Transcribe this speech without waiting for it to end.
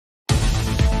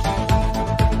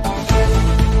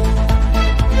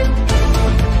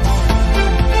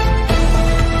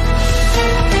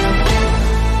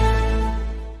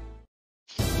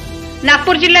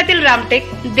नागपूर जिल्ह्यातील रामटेक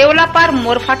देवलापार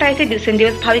मोरफाटा येथे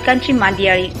दिवसेंदिवस भाविकांची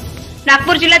मांदियाळी।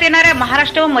 नागपूर जिल्ह्यात येणाऱ्या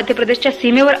महाराष्ट्र व मध्य प्रदेशच्या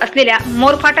सीमेवर असलेल्या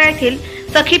मोरफाटा येथील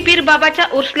सखी पीर बाबाच्या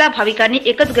उर्सला भाविकांनी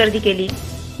एकच गर्दी केली।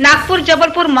 नागपूर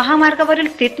जबलपूर महामार्गावरील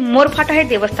स्थित मोरफाटा हे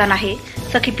देवस्थान आहे।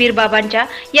 सखी पीर बाबांच्या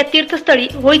या तीर्थस्थळी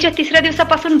होळीच्या तिसऱ्या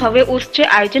दिवसापासून भव्य उर्सचे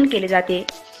आयोजन केले जाते।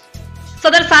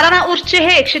 सदर सालाना उर्सचे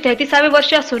हे 133वे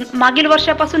वर्ष असून मागील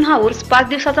वर्षापासून हा उर्स 5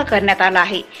 दिवसाचा करण्यात आला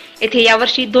आहे। येथे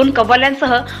यावर्षी 2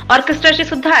 कव्वाल्यांसह ऑर्केस्ट्राचे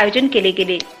सुद्धा आयोजन केले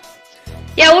गेले।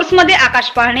 या उर्समध्ये आकाश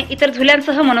पाहणे, इतर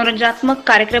झुल्यांसह मनोरंजनात्मक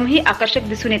कार्यक्रमही आकर्षक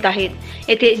दिसून येत आहेत।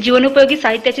 येथे जीवनोपयोगी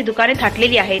साहित्याची दुकाने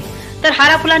थाटलेली आहेत, तर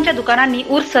हारा फुलांच्या दुकानांनी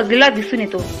उर्स सजलेला दिसून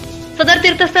येतो। सदर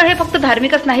तीर्थस्थळ हे फक्त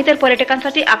धार्मिकच नाही तर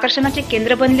पर्यटकांसाठी आकर्षणाचे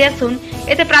केंद्र बनले असून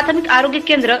येथे प्राथमिक आरोग्य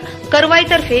केंद्र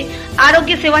करवाईतर्फे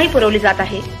आरोग्य सेवाही पुरवली जात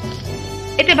आहे।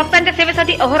 येथे भक्तांच्या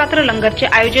सेवेसाठी अहोरात्र लंगरचे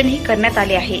आयोजनही करण्यात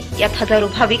आले आहे। यात हजारो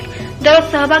भाविक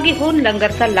दररोज सहभागी होऊन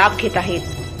लंगरचा लाभ घेत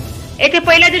आहेत। येथे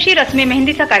पहिल्या दिवशी रस्मी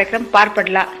मेहंदीचा कार्यक्रम पार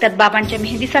पडला, त्यात बाबांच्या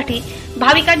मेहंदीसाठी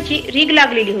भाविकांची रीग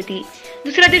लागलेली होती।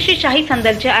 दुसऱ्या दिवशी शाही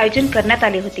संदलचे आयोजन करण्यात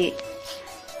आले होते।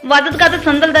 वाजत गाजत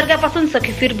संदल दर्ग्यापासून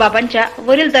सखी पीर बाबांच्या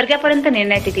वरील दर्ग्यापर्यंत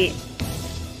नेण्यात येते।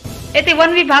 येथे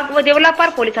वन विभाग व देवलापार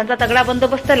पोलिसांचा तगडा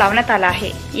बंदोबस्त लावण्यात आला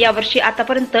आहे। यावर्षी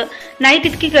आतापर्यंत नाही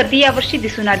तितकी गर्दी यावर्षी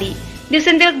दिसून आली।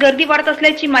 दिवसेंदिवस गर्दी वाढत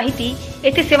असल्याची माहिती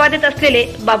येथे सेवा देत असलेले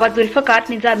बाबा जुल्फकार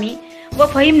निजामी व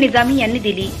फहीम निजामी यांनी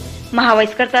दिली।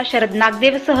 महावाईस करता शरद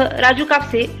नागदेवसह राजू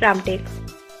कापसे, रामटेक।